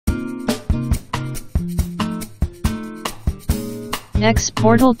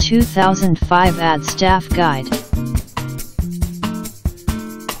xPortal 2005 Add Staff Guide.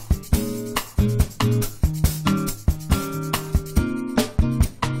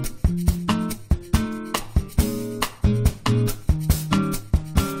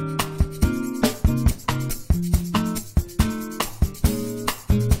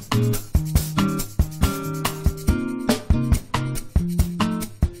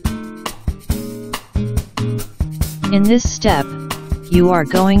 In this step, you are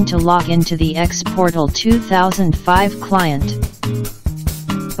going to log into the xPortal 2005 client.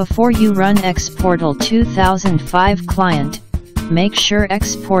 Before you run xPortal 2005 client, make sure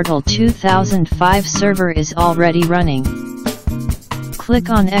xPortal 2005 server is already running. Click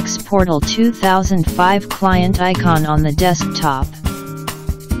on xPortal 2005 client icon on the desktop.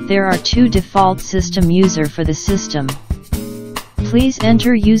 There are two default system user for the system. Please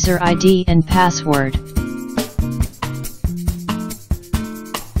enter user ID and password.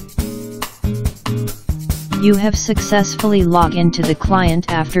 You have successfully logged into the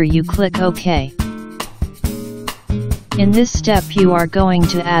client after you click OK. In this step you are going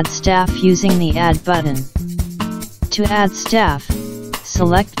to add staff using the Add button. To add staff,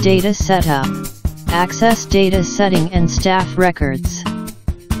 select Data Setup, Access Data Setting and Staff Records.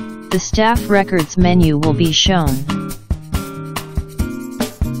 The Staff Records menu will be shown.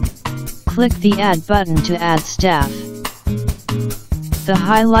 Click the Add button to add staff. The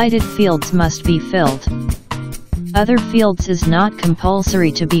highlighted fields must be filled. Other fields is not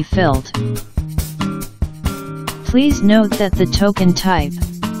compulsory to be filled. Please note that the token type,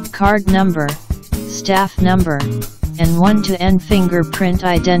 card number, staff number, and 1-to-N fingerprint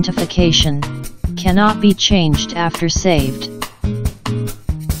identification cannot be changed after saved.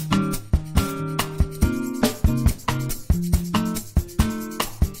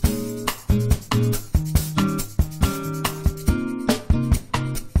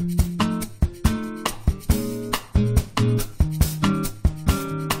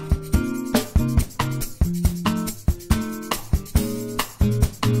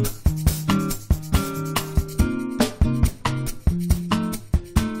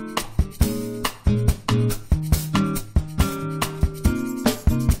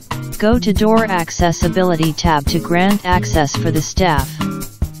 Go to Door Accessibility tab to grant access for the staff.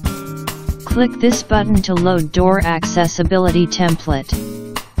 Click this button to load Door Accessibility template.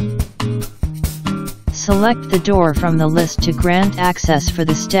 Select the door from the list to grant access for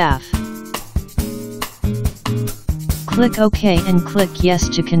the staff. Click OK and click Yes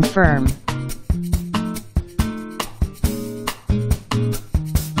to confirm.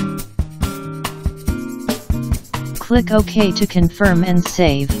 Click OK to confirm and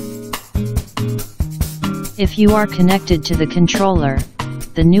save. If you are connected to the controller,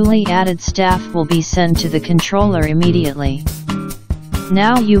 the newly added staff will be sent to the controller immediately.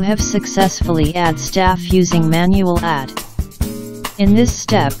 Now you have successfully added staff using manual add. In this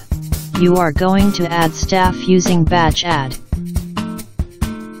step, you are going to add staff using batch add.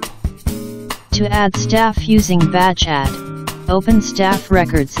 To add staff using batch add, open Staff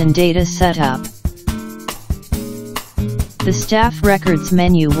Records in Data Setup. The Staff Records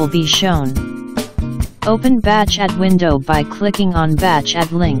menu will be shown. Open Batch Add window by clicking on Batch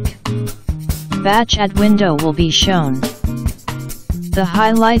Add link. Batch Add window will be shown. The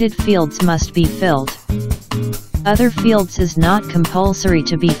highlighted fields must be filled. Other fields is not compulsory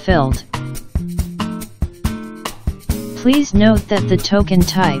to be filled. Please note that the token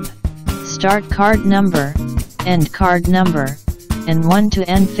type, start card number, end card number, and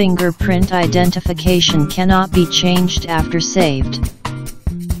 1-to-N fingerprint identification cannot be changed after saved.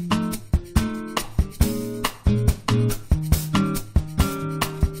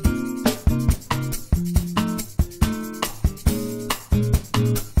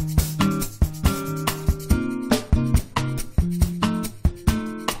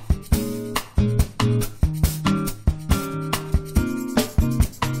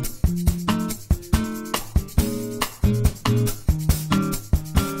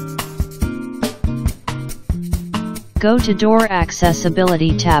 Go to Door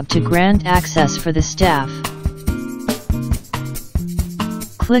Accessibility tab to grant access for the staff.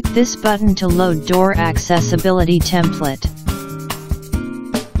 Click this button to load Door Accessibility template.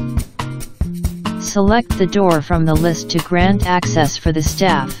 Select the door from the list to grant access for the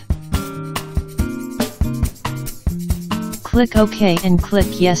staff. Click OK and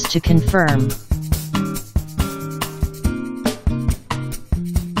click Yes to confirm.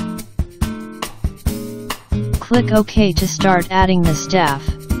 Click OK to start adding the staff.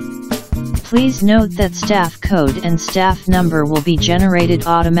 Please note that staff code and staff number will be generated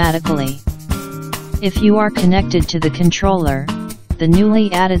automatically. If you are connected to the controller, the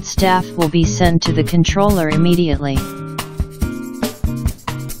newly added staff will be sent to the controller immediately.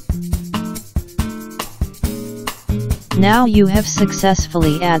 Now you have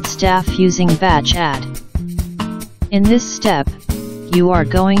successfully added staff using batch add. In this step, you are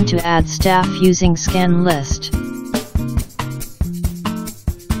going to add staff using scan list.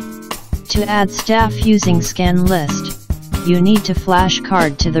 To add staff using scan list, you need to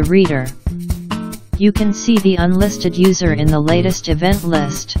flashcard to the reader. You can see the unlisted user in the latest event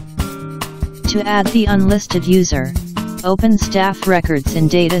list. To add the unlisted user, open staff records in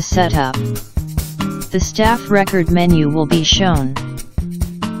data setup. The staff record menu will be shown.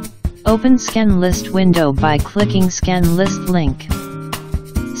 Open scan list window by clicking scan list link.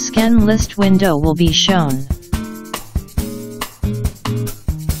 Scan list window will be shown.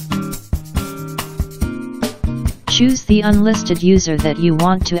 Choose the unlisted user that you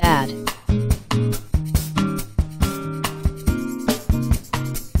want to add.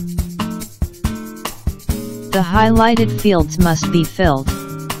 The highlighted fields must be filled.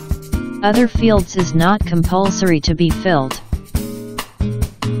 Other fields is not compulsory to be filled.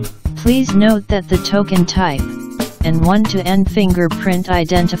 Please note that the token type, and 1-to-N fingerprint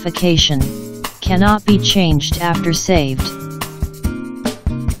identification, cannot be changed after saved.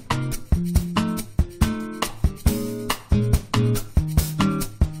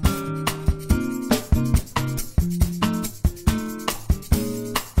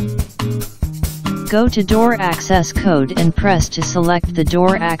 Go to Door Access Code and press to select the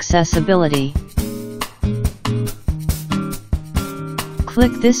door accessibility.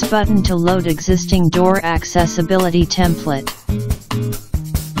 Click this button to load existing door accessibility template.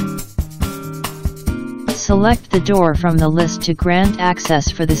 Select the door from the list to grant access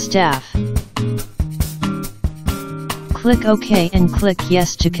for the staff. Click OK and click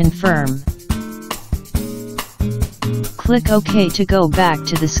Yes to confirm. Click OK to go back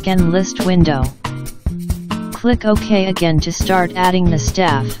to the scan list window. Click OK again to start adding the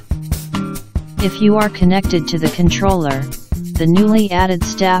staff. If you are connected to the controller, the newly added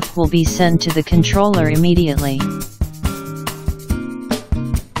staff will be sent to the controller immediately.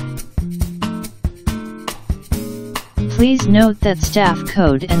 Please note that staff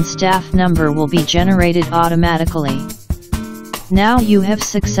code and staff number will be generated automatically. Now you have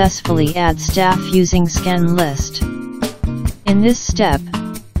successfully added staff using scan list. In this step,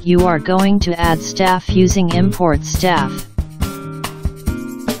 you are going to add staff using import staff.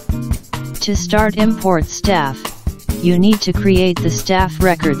 To start import staff, you need to create the staff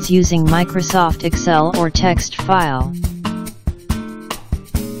records using Microsoft Excel or text file.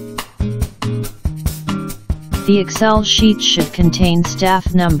 The Excel sheet should contain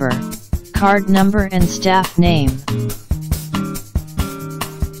staff number, card number and staff name.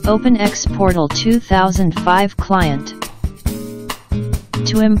 Open xPortal2005 client.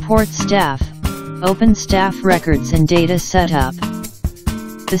 To import staff, open Staff Records in Data Setup.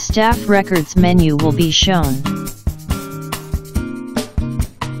 The Staff Records menu will be shown.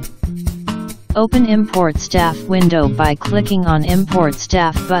 Open Import Staff window by clicking on Import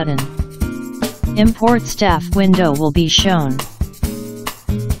Staff button. Import Staff window will be shown.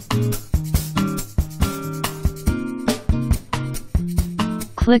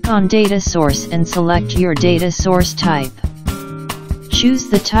 Click on Data Source and select your data source type. Choose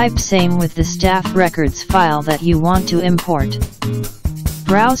the type same with the staff records file that you want to import.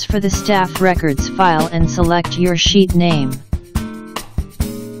 Browse for the staff records file and select your sheet name.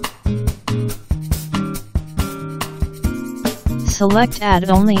 Select Add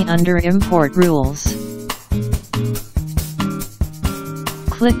Only under Import Rules.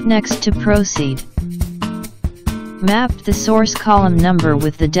 Click Next to proceed. Map the source column number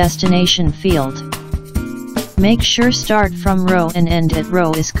with the destination field. Make sure start from row and end at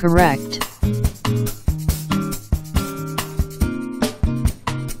row is correct.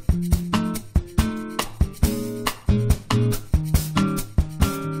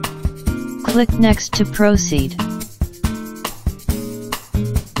 Click Next to proceed.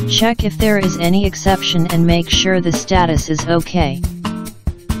 Check if there is any exception and make sure the status is OK.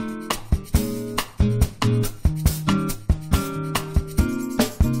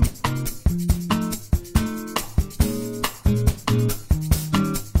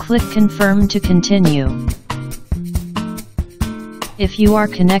 Click Confirm to continue. If you are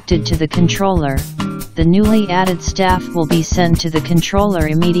connected to the controller, the newly added staff will be sent to the controller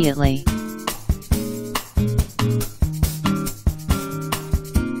immediately.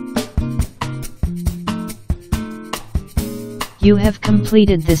 You have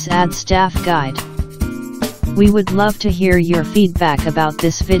completed this Add Staff guide. We would love to hear your feedback about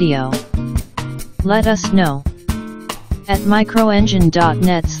this video. Let us know. at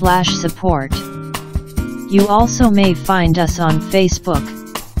microengine.net/support. You also may find us on Facebook,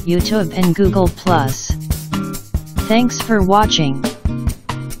 YouTube and Google+. Thanks for watching.